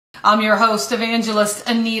I'm your host, Evangelist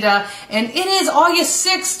Anita, and it is August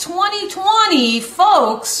 6, 2020.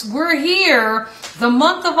 Folks, we're here, the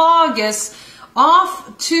month of August,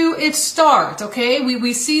 off to its start, okay?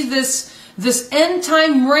 We see this end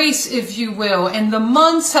time race, if you will, and the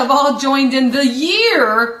months have all joined in. The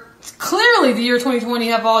year, clearly the year 2020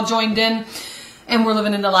 have all joined in, and we're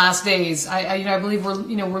living in the last days. I believe we're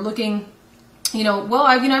looking,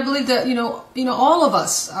 I believe that, all of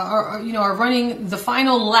us are running the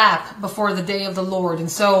final lap before the day of the Lord. And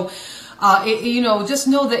so, just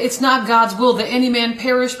know that it's not God's will that any man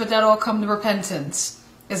perish, but that all come to repentance.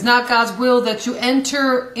 It's not God's will that you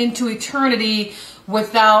enter into eternity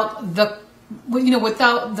without the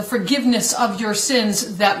forgiveness of your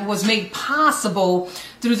sins that was made possible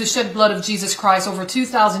through the shed blood of Jesus Christ over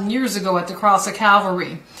 2,000 years ago at the cross of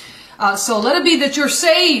Calvary. So let it be that you're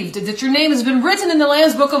saved, that your name has been written in the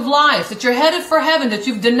Lamb's Book of Life, that you're headed for heaven, that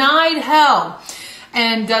you've denied hell,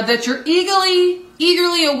 and that you're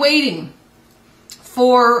eagerly awaiting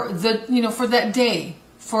for for that day,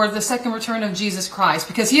 for the second return of Jesus Christ,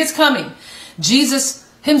 because he is coming. Jesus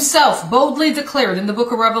himself boldly declared in the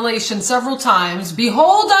book of Revelation several times,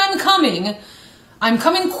 "Behold, I'm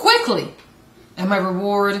coming quickly, and my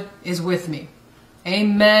reward is with me."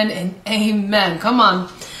 Amen and amen. Come on.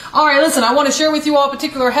 All right, listen, I want to share with you all a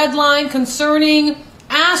particular headline concerning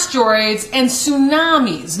asteroids and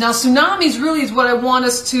tsunamis. Now, tsunamis really is what I want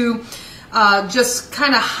us to just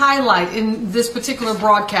kind of highlight in this particular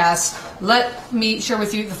broadcast. Let me share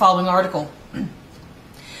with you the following article.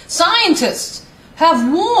 Scientists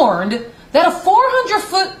have warned that a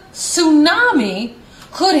 400-foot tsunami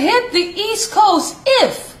could hit the East Coast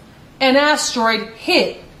if an asteroid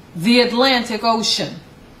hit the Atlantic Ocean.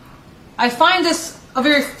 I find this a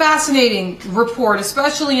very fascinating report,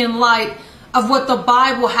 especially in light of what the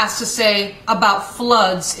Bible has to say about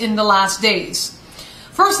floods in the last days.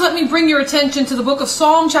 First, let me bring your attention to the book of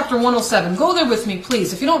Psalm chapter 107. Go there with me,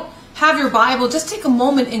 please. If you don't have your Bible, just take a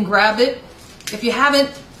moment and grab it. If you haven't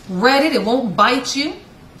read it, it won't bite you.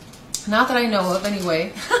 Not that I know of,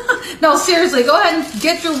 anyway. No, seriously, go ahead and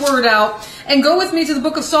get your word out and go with me to the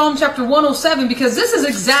book of Psalm chapter 107, because this is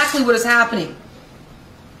exactly what is happening.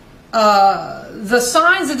 The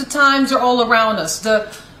signs of the times are all around us.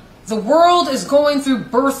 The world is going through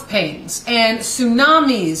birth pains, and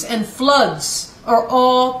tsunamis and floods are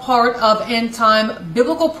all part of end time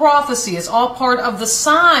biblical prophecy. It's all part of the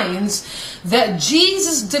signs that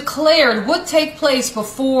Jesus declared would take place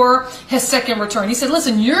before his second return. He said,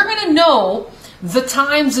 listen, you're going to know the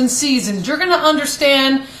times and seasons. You're going to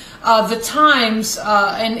understand the times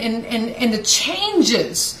and the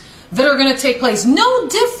changes that are going to take place. No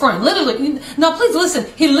different, literally. Now please listen,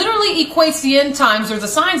 he literally equates the end times or the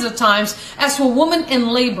signs of the times as to a woman in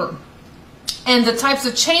labor, and the types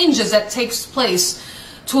of changes that takes place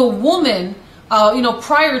to a woman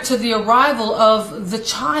prior to the arrival of the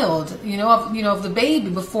child, of the baby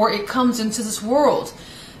before it comes into this world.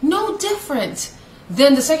 No different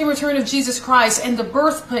than the second return of Jesus Christ and the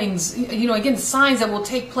birth pains, again, the signs that will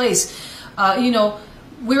take place.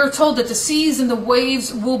 We are told that the seas and the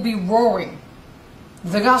waves will be roaring.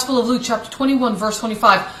 The Gospel of Luke chapter 21 verse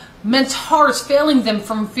 25. Men's hearts failing them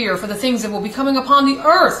from fear for the things that will be coming upon the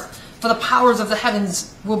earth, for the powers of the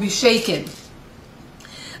heavens will be shaken.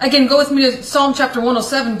 Again, go with me to Psalm chapter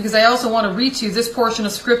 107, because I also want to read to you this portion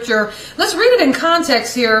of scripture. Let's read it in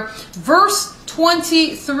context here. Verse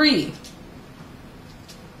 23.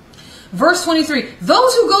 Verse 23.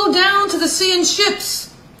 Those who go down to the sea in ships,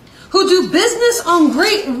 who do business on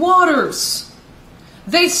great waters,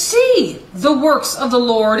 they see the works of the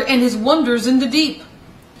Lord and his wonders in the deep.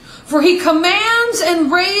 For he commands and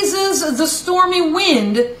raises the stormy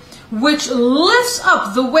wind, which lifts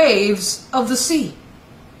up the waves of the sea.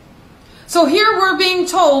 So here we're being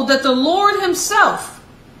told that the Lord himself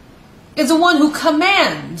is the one who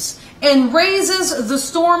commands and raises the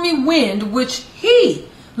stormy wind, which he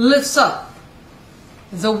lifts up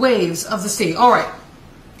the waves of the sea. All right.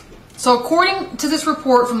 So according to this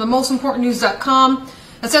report from the mostimportantnews.com,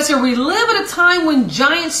 it says here, we live at a time when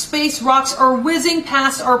giant space rocks are whizzing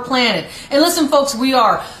past our planet. And listen, folks, we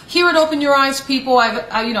are. Here at Open Your Eyes, people,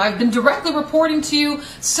 I've been directly reporting to you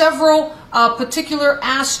several particular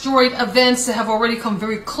asteroid events that have already come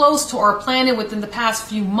very close to our planet within the past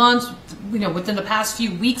few months, within the past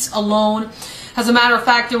few weeks alone. As a matter of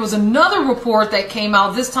fact, there was another report that came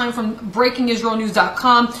out, this time from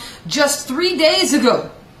BreakingIsraelNews.com, just 3 days ago.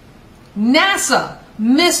 NASA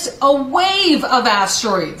missed a wave of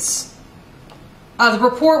asteroids. The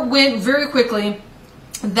report went very quickly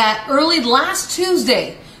that early last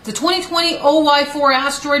Tuesday, the 2020 OY4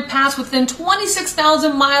 asteroid passed within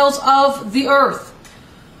 26,000 miles of the Earth.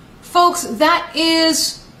 Folks, that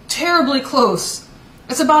is terribly close.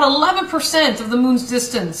 It's about 11% of the moon's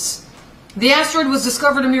distance. The asteroid was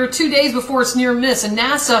discovered a mere 2 days before its near miss, and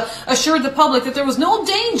NASA assured the public that there was no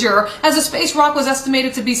danger, as the space rock was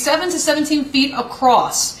estimated to be 7 to 17 feet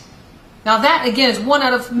across. Now that, again, is one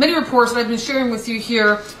out of many reports that I've been sharing with you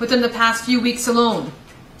here within the past few weeks alone.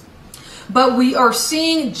 But we are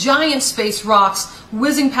seeing giant space rocks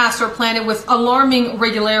whizzing past our planet with alarming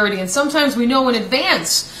regularity, and sometimes we know in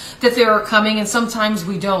advance that they are coming, and sometimes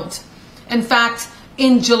we don't. In fact,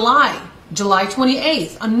 in July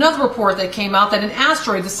 28th, another report that came out that an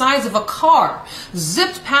asteroid the size of a car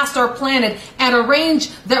zipped past our planet at a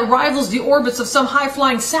range that rivals the orbits of some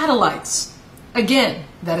high-flying satellites. Again,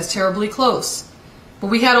 that is terribly close.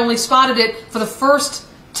 But we had only spotted it for the first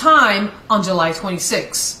time on July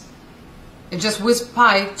 26th. It just whizzed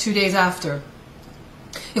by 2 days after.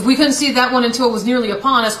 If we couldn't see that one until it was nearly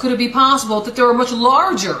upon us, could it be possible that there are much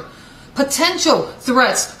larger potential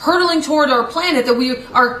threats hurtling toward our planet that we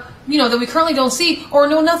are, that we currently don't see or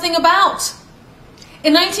know nothing about?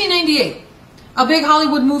 In 1998, a big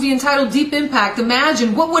Hollywood movie entitled Deep Impact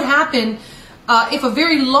imagined what would happen if a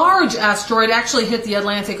very large asteroid actually hit the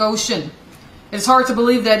Atlantic Ocean. It's hard to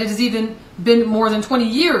believe that it has even been more than 20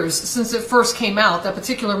 years since it first came out, that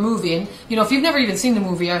particular movie. And, if you've never even seen the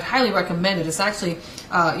movie, I'd highly recommend it. It's actually,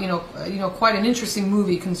 quite an interesting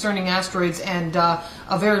movie concerning asteroids and a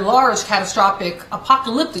very large, catastrophic,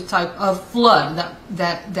 apocalyptic type of flood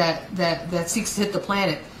that seeks to hit the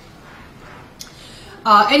planet.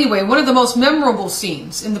 Anyway, one of the most memorable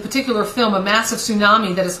scenes in the particular film, a massive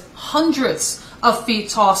tsunami that is hundreds of feet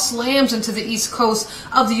tall, slams into the east coast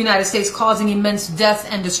of the United States, causing immense death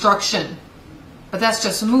and destruction. But that's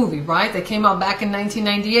just a movie, right? That came out back in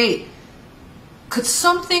 1998. Could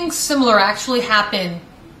something similar actually happen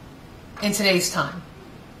in today's time?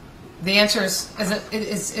 The answer is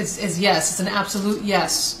yes. It's an absolute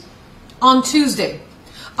yes. On Tuesday,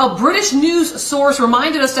 a British news source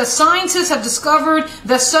reminded us that scientists have discovered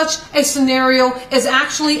that such a scenario is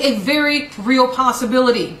actually a very real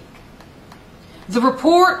possibility. The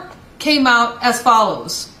report came out as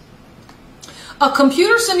follows. A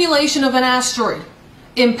computer simulation of an asteroid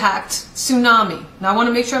impact tsunami. Now I want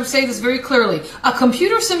to make sure I'm saying this very clearly. A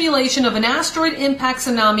computer simulation of an asteroid impact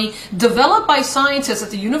tsunami developed by scientists at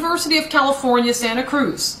the University of California, Santa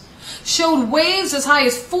Cruz showed waves as high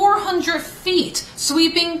as 400 feet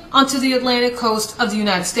sweeping onto the Atlantic coast of the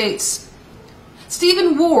United States.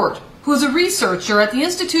 Stephen Ward, who is a researcher at the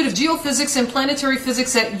Institute of Geophysics and Planetary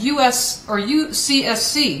Physics at USCS,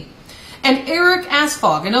 and Ward and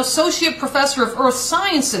Asphaug, an associate professor of Earth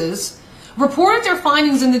Sciences, reported their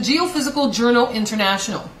findings in the Geophysical Journal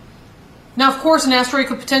International. Now, of course, an asteroid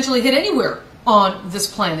could potentially hit anywhere on this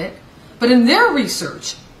planet, but in their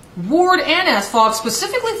research, Ward and Asphaug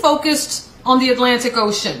specifically focused on the Atlantic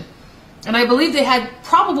Ocean, and I believe they had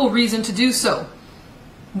probable reason to do so.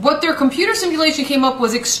 What their computer simulation came up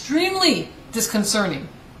was extremely disconcerting.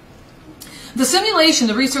 The simulation,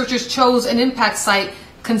 the researchers chose an impact site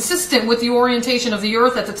consistent with the orientation of the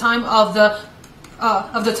Earth at the time of the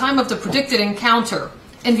predicted encounter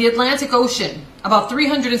in the Atlantic Ocean, about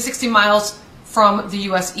 360 miles from the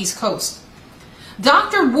U.S. East Coast.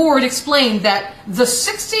 Dr. Ward explained that the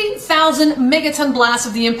 60,000 megaton blast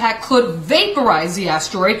of the impact could vaporize the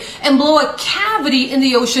asteroid and blow a cavity in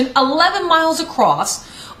the ocean 11 miles across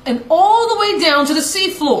and all the way down to the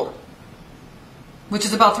seafloor, which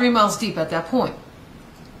is about 3 miles deep at that point.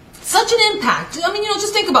 Such an impact,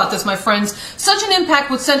 just think about this, my friends. Such an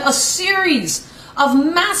impact would send a series of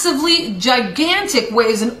massively gigantic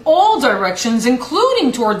waves in all directions,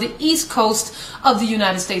 including toward the east coast of the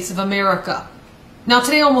United States of America. Now,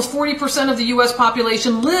 today, almost 40% of the U.S.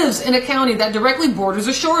 population lives in a county that directly borders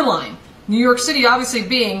a shoreline. New York City, obviously,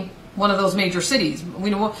 being one of those major cities,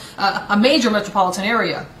 a major metropolitan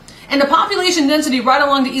area. And the population density right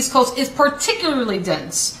along the East Coast is particularly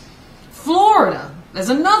dense. Florida, as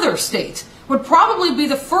another state, would probably be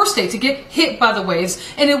the first state to get hit by the waves,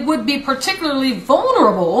 and it would be particularly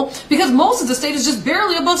vulnerable because most of the state is just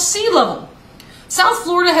barely above sea level. South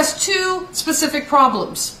Florida has two specific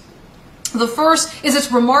problems. The first is its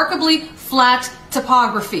remarkably flat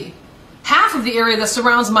topography. Half of the area that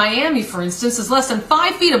surrounds Miami, for instance, is less than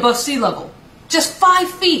 5 feet above sea level. Just 5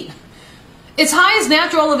 feet. Its highest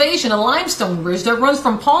natural elevation, a limestone ridge that runs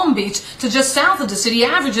from Palm Beach to just south of the city,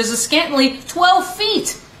 averages a scantily 12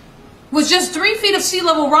 feet. With just 3 feet of sea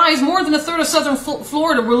level rise, more than a third of southern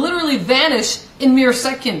Florida will literally vanish in mere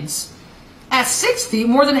seconds. At 6 feet,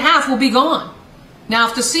 more than half will be gone. Now,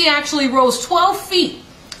 if the sea actually rose 12 feet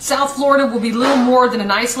South Florida will be little more than an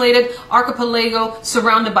isolated archipelago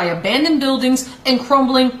surrounded by abandoned buildings and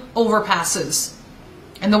crumbling overpasses.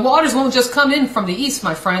 And the waters won't just come in from the east,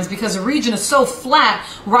 my friends, because the region is so flat,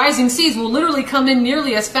 rising seas will literally come in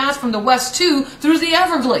nearly as fast from the west too through the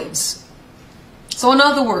Everglades. So in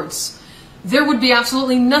other words, there would be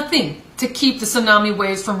absolutely nothing to keep the tsunami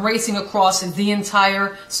waves from racing across the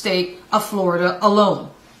entire state of Florida alone.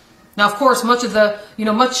 Now, of course, much of the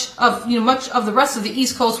rest of the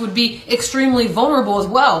East Coast would be extremely vulnerable as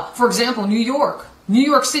well. For example, New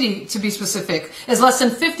York City, to be specific, is less than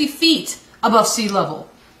 50 feet above sea level.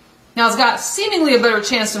 Now, it's got seemingly a better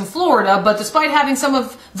chance than Florida, but despite having some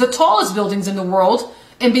of the tallest buildings in the world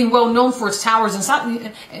and being well known for its towers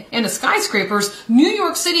and the skyscrapers, New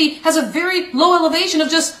York City has a very low elevation of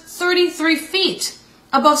just 33 feet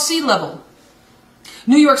above sea level.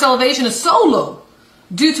 New York's elevation is so low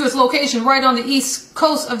due to its location right on the east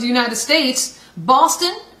coast of the United States.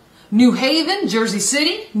 Boston, New Haven, Jersey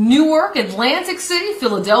City, Newark, Atlantic City,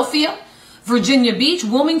 Philadelphia, Virginia Beach,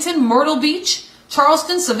 Wilmington, Myrtle Beach,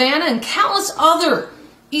 Charleston, Savannah, and countless other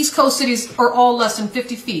East Coast cities are all less than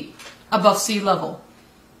 50 feet above sea level.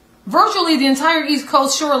 Virtually the entire East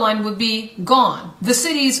Coast shoreline would be gone. The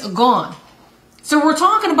city's gone. So we're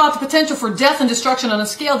talking about the potential for death and destruction on a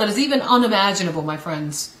scale that is even unimaginable, my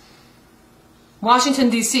friends. Washington,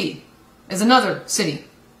 D.C. is another city.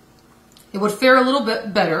 It would fare a little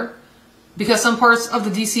bit better because some parts of the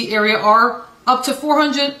D.C. area are up to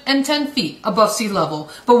 410 feet above sea level.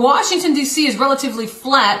 But Washington, D.C. is relatively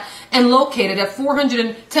flat and located at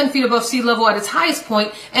 410 feet above sea level at its highest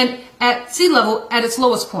point and at sea level at its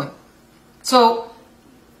lowest point. So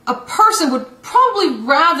a person would probably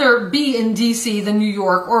rather be in D.C. than New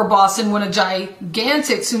York or Boston when a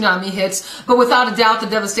gigantic tsunami hits, but without a doubt the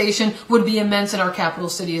devastation would be immense in our capital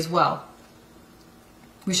city as well.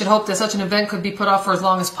 We should hope that such an event could be put off for as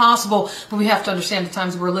long as possible, but we have to understand the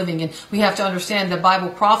times we're living in. We have to understand that Bible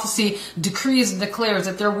prophecy decrees and declares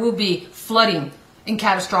that there will be flooding in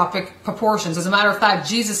catastrophic proportions. As a matter of fact,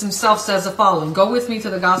 Jesus himself says the following. Go with me to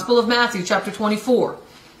the Gospel of Matthew, chapter 24.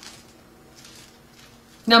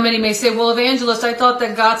 Now many may say, well, evangelist, I thought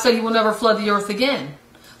that God said he will never flood the earth again.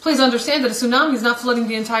 Please understand that a tsunami is not flooding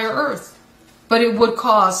the entire earth, but it would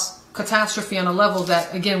cause catastrophe on a level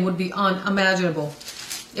that, again, would be unimaginable.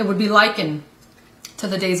 It would be likened to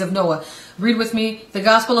the days of Noah. Read with me the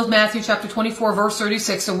Gospel of Matthew, chapter 24, verse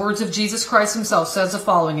 36. The words of Jesus Christ himself says the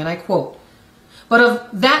following, and I quote, "But of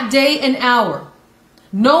that day and hour,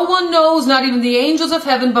 no one knows, not even the angels of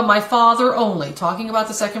heaven, but my Father only." Talking about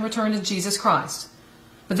the second return of Jesus Christ.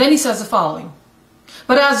 But then he says the following,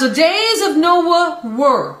 "But as the days of Noah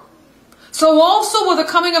were, so also will the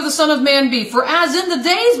coming of the Son of Man be. For as in the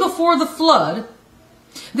days before the flood,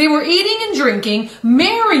 they were eating and drinking,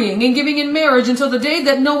 marrying and giving in marriage until the day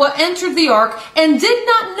that Noah entered the ark, and did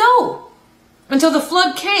not know until the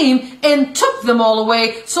flood came and took them all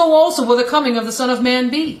away, so also will the coming of the Son of Man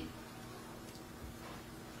be."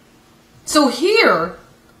 So here,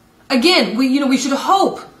 again, we should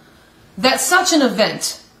hope that such an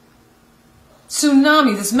event,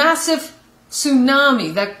 tsunami, this massive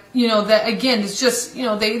tsunami that again is just,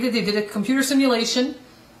 they did a computer simulation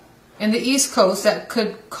in the East Coast that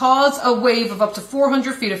could cause a wave of up to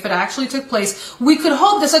 400 feet if it actually took place. We could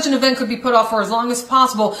hope that such an event could be put off for as long as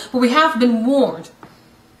possible, but we have been warned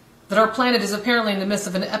that our planet is apparently in the midst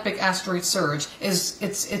of an epic asteroid surge.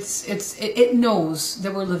 It knows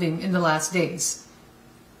that we're living in the last days.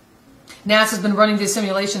 NASA's been running these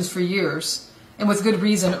simulations for years, and with good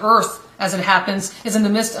reason. Earth, as it happens, is in the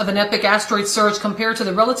midst of an epic asteroid surge compared to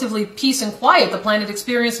the relatively peace and quiet the planet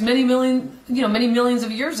experienced many millions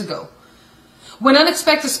of years ago. When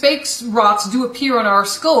unexpected space rocks do appear on our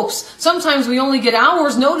scopes, sometimes we only get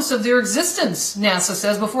hours notice of their existence, NASA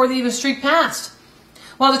says, before they even streak past.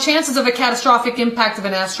 While the chances of a catastrophic impact of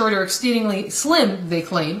an asteroid are exceedingly slim, they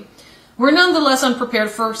claim, we're nonetheless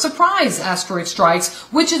unprepared for surprise asteroid strikes,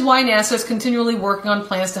 which is why NASA is continually working on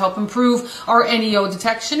plans to help improve our NEO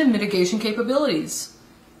detection and mitigation capabilities.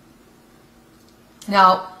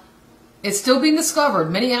 Now, it's still being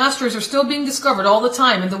discovered. Many asteroids are still being discovered all the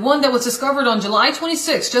time, and the one that was discovered on July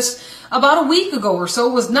 26, just about a week ago or so,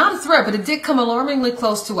 was not a threat, but it did come alarmingly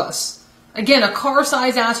close to us. Again, a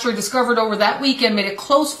car-sized asteroid discovered over that weekend made a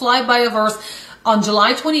close flyby of Earth on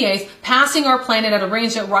July 28th, passing our planet at a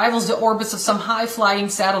range that rivals the orbits of some high-flying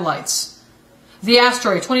satellites. The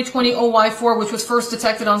asteroid 2020 OY4, which was first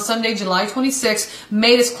detected on Sunday, July 26th,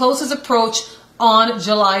 made its closest approach on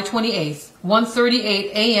July 28th,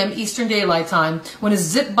 1:38 a.m. Eastern Daylight Time, when it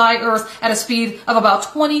zipped by Earth at a speed of about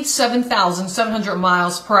 27,700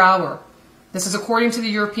 miles per hour. This is according to the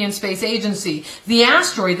European Space Agency. The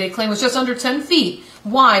asteroid, they claim, was just under 10 feet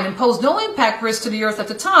wide and posed no impact risk to the Earth at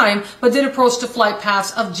the time, but did approach the flight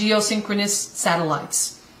paths of geosynchronous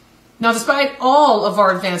satellites. Now, despite all of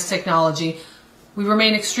our advanced technology, we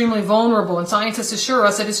remain extremely vulnerable, and scientists assure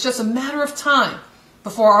us that it's just a matter of time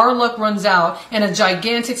before our luck runs out and a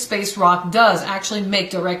gigantic space rock does actually make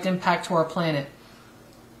direct impact to our planet.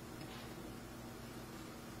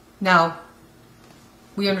 Now,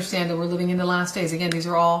 we understand that we're living in the last days. Again, these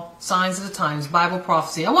are all signs of the times, Bible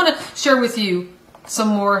prophecy. I want to share with you some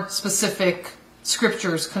more specific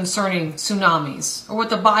scriptures concerning tsunamis, or what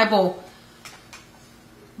the Bible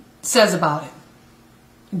says about it.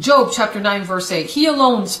 Job chapter 9 verse 8. He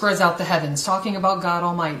alone spreads out the heavens, talking about God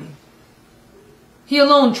Almighty. He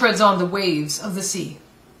alone treads on the waves of the sea.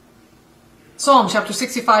 Psalm chapter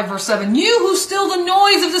 65 verse 7. You who still the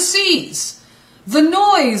noise of the seas, the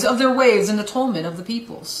noise of their waves and the tumult of the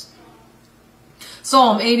peoples.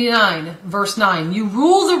 Psalm 89 verse 9. You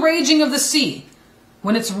rule the raging of the sea.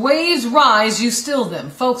 When its waves rise, you still them.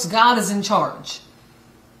 Folks, God is in charge.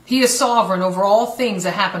 He is sovereign over all things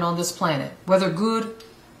that happen on this planet, whether good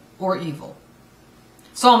or evil.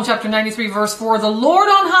 Psalm chapter 93 verse 4. The Lord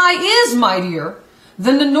on high is mightier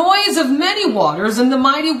than the noise of many waters and the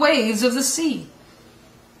mighty waves of the sea.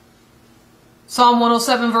 Psalm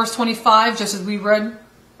 107 verse 25, just as we read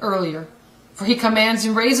earlier. For he commands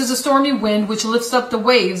and raises a stormy wind which lifts up the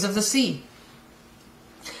waves of the sea.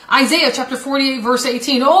 Isaiah chapter 48 verse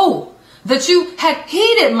 18. Oh, that you had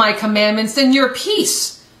heeded my commandments, then your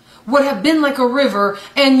peace would have been like a river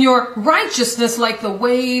and your righteousness like the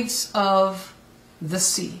waves of the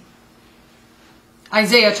sea.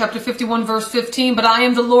 Isaiah chapter 51 verse 15. But I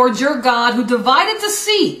am the Lord your God who divided the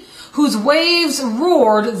sea, whose waves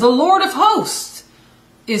roared. The Lord of hosts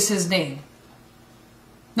is his name.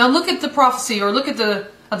 Now look at the prophecy, or look at the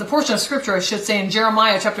portion of scripture, I should say, in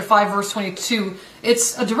Jeremiah chapter 5 verse 22.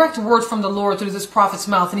 It's a direct word from the Lord through this prophet's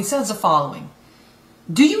mouth, and he says the following.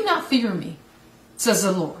 Do you not fear me, says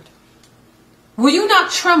the Lord? Will you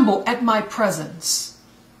not tremble at my presence?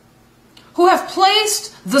 Who have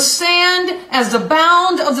placed the sand as the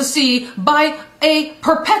bound of the sea by a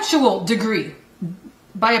perpetual decree,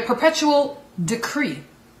 that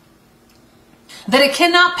it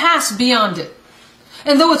cannot pass beyond it.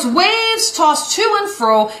 And though its waves toss to and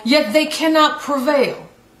fro, yet they cannot prevail.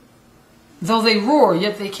 Though they roar,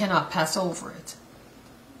 yet they cannot pass over it.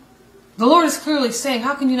 The Lord is clearly saying,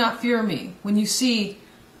 how can you not fear me when you see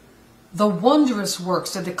the wondrous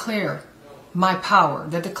works that declare my power,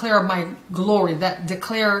 that declare my glory, that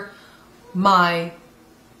declare my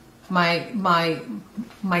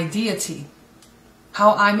deity,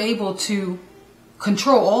 how I'm able to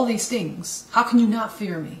control all these things. How can you not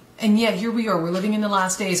fear me? And yet here we are, we're living in the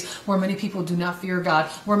last days where many people do not fear God,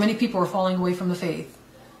 where many people are falling away from the faith.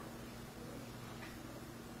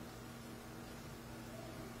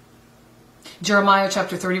 Jeremiah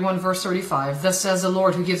chapter 31 verse 35. Thus says the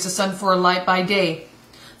Lord, who gives the sun for a light by day,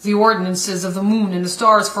 the ordinances of the moon and the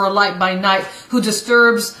stars for a light by night, who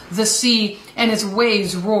disturbs the sea and its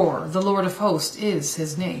waves roar. The Lord of hosts is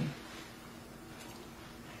his name.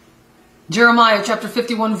 Jeremiah chapter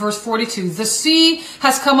 51 verse 42. The sea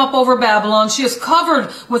has come up over Babylon. She is covered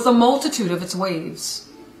with a multitude of its waves.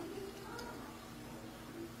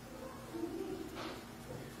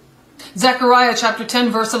 Zechariah chapter 10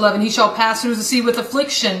 verse 11. He shall pass through the sea with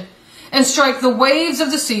affliction and strike the waves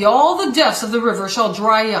of the sea. All the depths of the river shall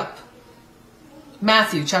dry up.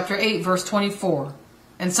 Matthew chapter 8 verse 24.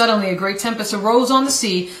 And suddenly a great tempest arose on the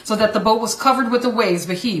sea, so that the boat was covered with the waves,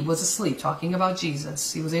 but he was asleep. Talking about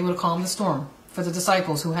Jesus. He was able to calm the storm for the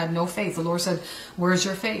disciples who had no faith. The Lord said, where is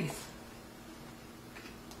your faith?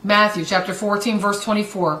 Matthew chapter 14 verse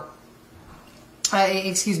 24.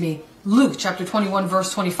 Luke chapter 21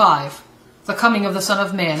 verse 25. The coming of the Son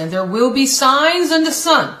of Man. And there will be signs in the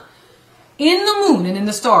sun, in the moon, and in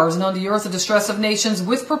the stars, and on the earth the distress of nations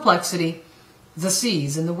with perplexity, the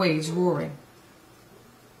seas and the waves roaring.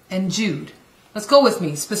 And Jude. Let's go with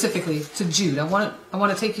me specifically to Jude. I want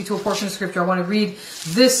to take you to a portion of scripture. I want to read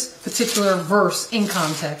this particular verse in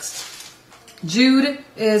context. Jude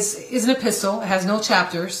is an epistle. It has no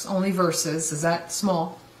chapters, only verses. Is that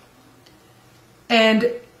small?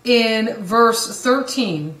 And in verse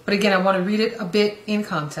 13, but again, I want to read it a bit in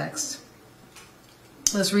context.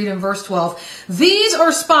 Let's read in verse 12. These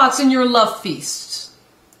are spots in your love feasts,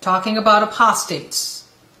 talking about apostates.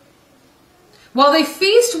 While they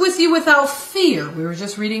feast with you without fear. We were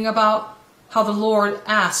just reading about how the Lord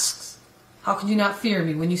asks, how can you not fear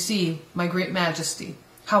me when you see my great majesty?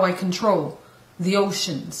 How I control the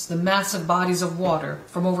oceans, the massive bodies of water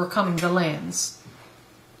from overcoming the lands.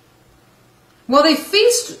 While they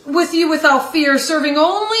feast with you without fear, serving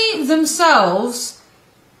only themselves,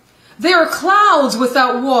 they are clouds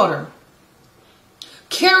without water,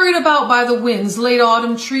 carried about by the winds, late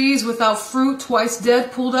autumn trees without fruit, twice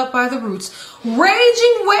dead, pulled up by the roots,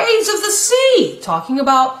 raging waves of the sea. Talking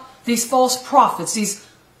about these false prophets, these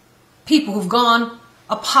people who've gone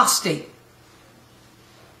apostate,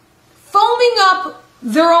 foaming up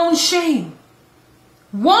their own shame.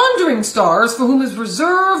 Wandering stars for whom is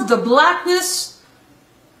reserved the blackness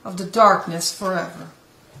of the darkness forever.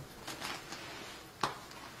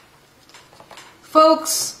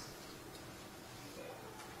 Folks,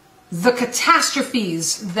 the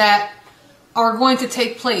catastrophes that are going to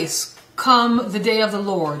take place come the day of the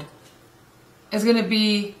Lord is going to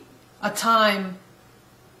be a time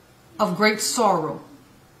of great sorrow.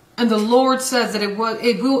 And the Lord says that it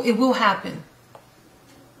will happen.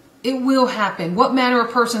 It will happen. What manner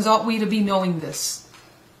of persons ought we to be knowing this?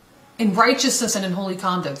 In righteousness and in holy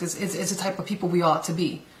conduct is the type of people we ought to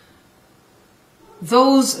be.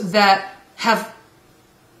 Those that have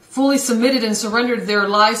fully submitted and surrendered their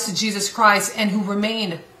lives to Jesus Christ and who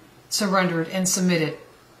remain surrendered and submitted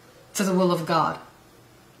to the will of God.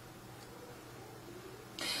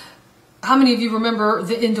 How many of you remember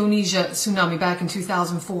the Indonesia tsunami back in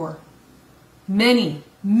 2004?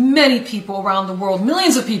 Many people around the world,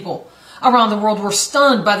 millions of people around the world were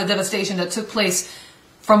stunned by the devastation that took place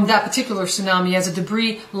from that particular tsunami as a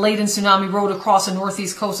debris-laden tsunami rolled across the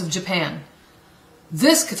northeast coast of Japan.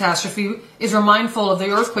 This catastrophe is remindful of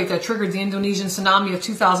the earthquake that triggered the Indonesian tsunami of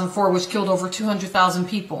 2004, which killed over 200,000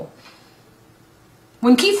 people.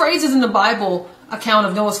 When key phrases in the Bible account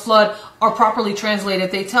of Noah's flood are properly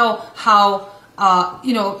translated, they tell how how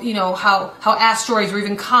asteroids or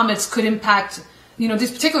even comets could impact,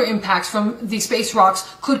 these particular impacts from these space rocks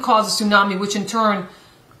could cause a tsunami, which in turn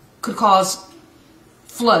could cause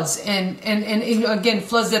floods and again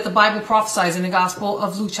floods that the Bible prophesies in the Gospel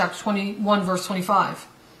of Luke chapter 21 verse 25.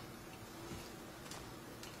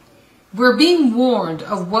 We're being warned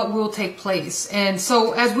of what will take place. And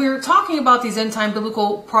so as we're talking about these end time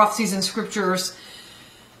biblical prophecies and scriptures,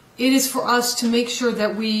 it is for us to make sure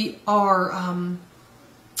that we are,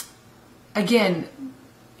 again,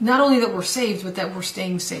 not only that we're saved, but that we're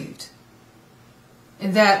staying saved.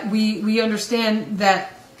 And that we understand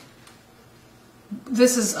that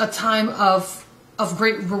this is a time of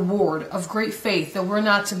great reward, of great faith, that we're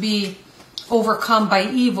not to be overcome by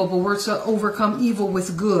evil, but we're to overcome evil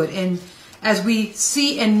with good. And as we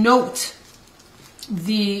see and note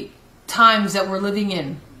the times that we're living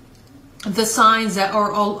in, the signs that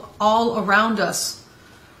are all around us,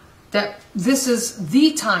 that this is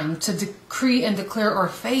the time to decree and declare our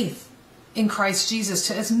faith in Christ Jesus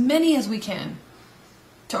to as many as we can,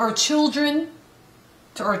 to our children,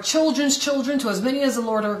 to our children's children, to as many as the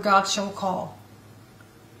Lord our God shall call.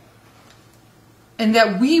 And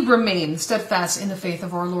that we remain steadfast in the faith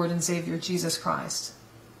of our Lord and Savior, Jesus Christ.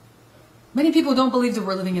 Many people don't believe that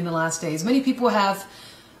we're living in the last days. Many people have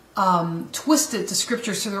twisted the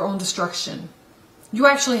scriptures to their own destruction. You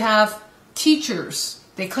actually have teachers,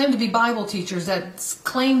 they claim to be Bible teachers, that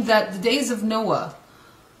claim that the days of Noah,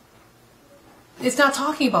 it's not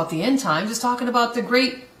talking about the end times, it's talking about the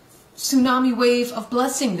great tsunami wave of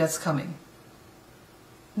blessing that's coming.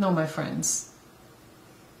 No, my friends.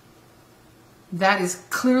 That is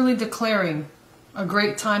clearly declaring a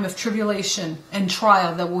great time of tribulation and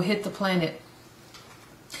trial that will hit the planet.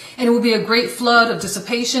 And it will be a great flood of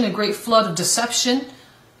dissipation, a great flood of deception.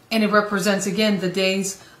 And it represents, again, the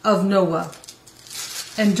days of Noah.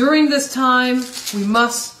 And during this time, we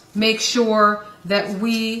must make sure that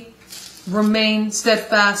we remain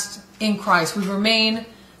steadfast in Christ. We remain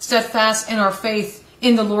steadfast in our faith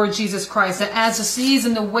in the Lord Jesus Christ. That as the seas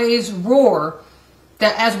and the waves roar,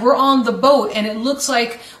 that as we're on the boat and it looks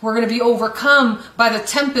like we're going to be overcome by the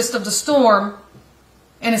tempest of the storm,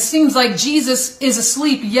 and it seems like Jesus is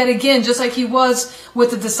asleep yet again, just like he was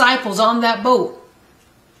with the disciples on that boat,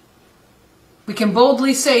 we can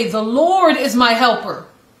boldly say, the Lord is my helper.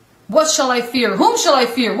 What shall I fear? Whom shall I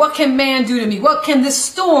fear? What can man do to me? What can this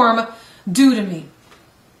storm do to me?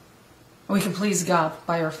 And we can please God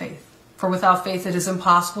by our faith. For without faith it is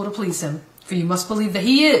impossible to please him. For you must believe that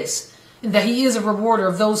he is, and that he is a rewarder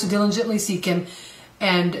of those who diligently seek him.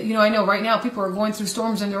 And, I know right now people are going through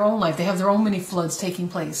storms in their own life. They have their own mini floods taking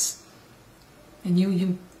place. And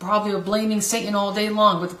you probably are blaming Satan all day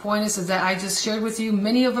long. But the point is that I just shared with you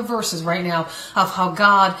many of the verses right now of how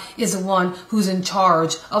God is the one who's in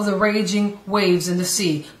charge of the raging waves in the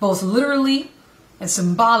sea. Both literally and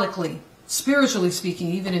symbolically, spiritually speaking,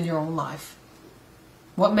 even in your own life.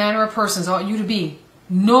 What manner of persons ought you to be?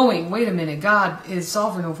 Knowing, wait a minute, God is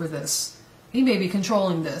sovereign over this. He may be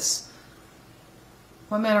controlling this.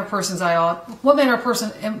 What manner of person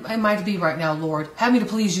am I to be right now, Lord? Have me to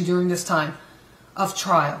please you during this time of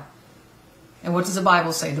trial. And what does the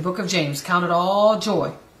Bible say? The book of James, count it all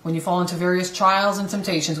joy when you fall into various trials and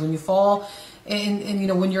temptations, when you fall in,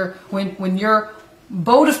 when your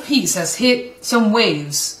boat of peace has hit some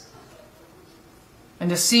waves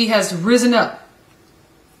and the sea has risen up,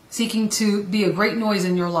 seeking to be a great noise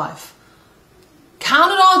in your life.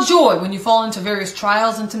 Count it all joy when you fall into various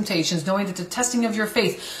trials and temptations, knowing that the testing of your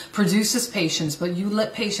faith produces patience, but you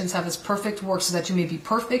let patience have its perfect work so that you may be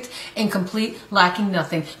perfect and complete, lacking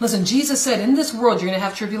nothing. Listen, Jesus said, in this world you're going to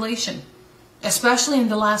have tribulation, especially in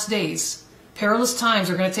the last days. Perilous times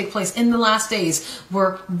are going to take place in the last days.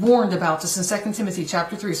 We're warned about this in 2 Timothy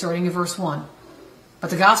chapter 3, starting in verse 1.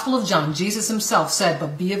 But the Gospel of John, Jesus himself said,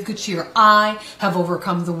 but be of good cheer, I have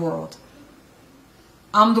overcome the world.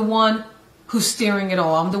 I'm the one who's steering it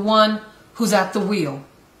all. I'm the one who's at the wheel.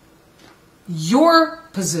 Your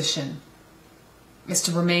position is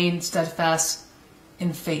to remain steadfast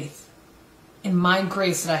in faith, in my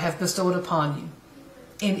grace that I have bestowed upon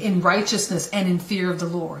you, in righteousness and in fear of the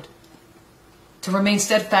Lord. To remain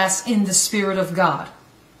steadfast in the Spirit of God,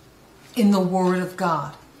 in the Word of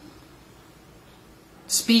God,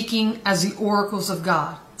 speaking as the oracles of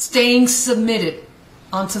God, staying submitted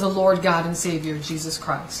unto the Lord God and Savior Jesus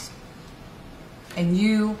Christ. And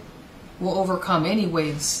you will overcome any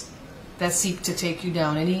waves that seek to take you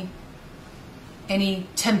down, any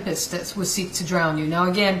tempest that would seek to drown you. Now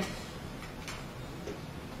again,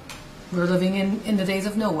 we're living in the days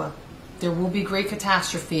of Noah. There will be great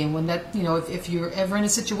catastrophe, and when that, if you're ever in a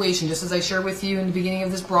situation, just as I shared with you in the beginning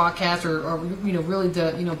of this broadcast, or really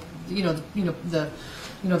the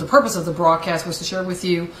purpose of the broadcast was to share with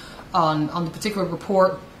you on the particular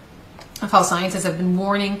report of how scientists have been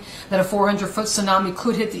warning that a 400-foot tsunami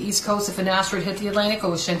could hit the East Coast if an asteroid hit the Atlantic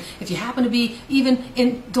Ocean. If you happen to be even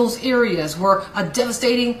in those areas where a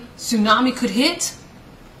devastating tsunami could hit,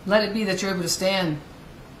 let it be that you're able to stand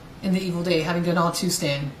in the evil day, having done all to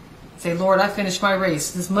stand. Say, Lord, I finished my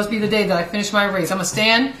race. This must be the day that I finished my race. I'm going to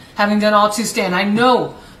stand, having done all to stand. I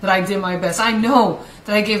know that I did my best. I know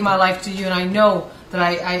that I gave my life to you, and I know that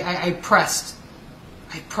I pressed.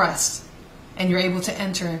 I pressed. And you're able to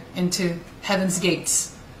enter into heaven's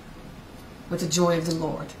gates with the joy of the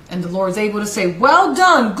Lord. And the Lord's able to say, well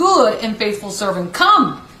done, good and faithful servant.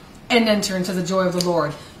 Come and enter into the joy of the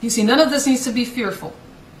Lord. You see, none of this needs to be fearful.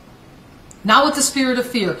 Not with the spirit of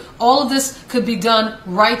fear. All of this could be done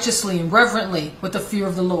righteously and reverently with the fear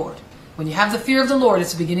of the Lord. When you have the fear of the Lord,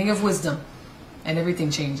 it's the beginning of wisdom. And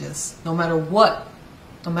everything changes. No matter what.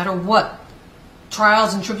 No matter what.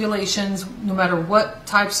 Trials and tribulations, no matter what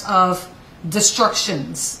types of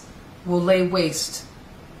destructions will lay waste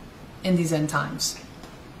in these end times.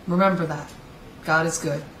 Remember that. God is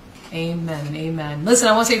good. Amen and amen. Listen,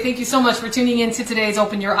 I want to say thank you so much for tuning in to today's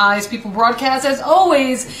Open Your Eyes People broadcast. As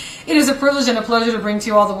always, it is a privilege and a pleasure to bring to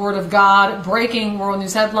you all the Word of God, breaking world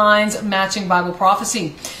news headlines, matching Bible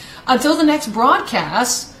prophecy. Until the next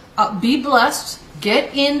broadcast, be blessed,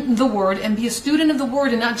 get in the Word, and be a student of the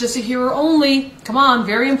Word and not just a hearer only. Come on,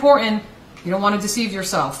 very important. You don't want to deceive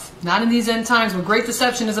yourself. Not in these end times where great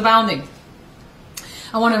deception is abounding.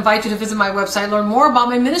 I want to invite you to visit my website, learn more about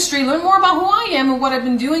my ministry, learn more about who I am and what I've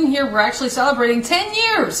been doing here. We're actually celebrating 10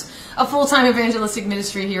 years of full-time evangelistic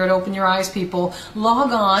ministry here at Open Your Eyes People.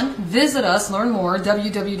 Log on, visit us, learn more,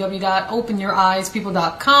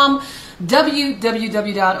 www.openyoureyespeople.com,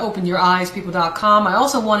 www.openyoureyespeople.com. I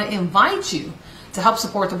also want to invite you to help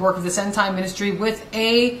support the work of this end time ministry with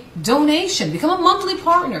a donation. Become a monthly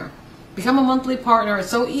partner. Become a monthly partner. It's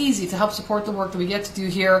so easy to help support the work that we get to do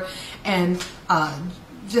here, and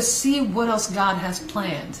just see what else God has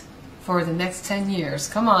planned for the next 10 years.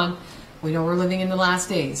 Come on. We know we're living in the last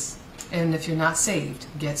days. And if you're not saved,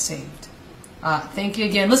 get saved. Thank you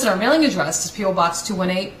again. Listen, our mailing address is P.O. Box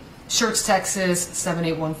 218, Schertz, Texas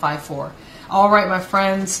 78154. All right, my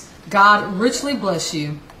friends. God richly bless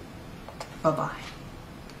you. Bye-bye.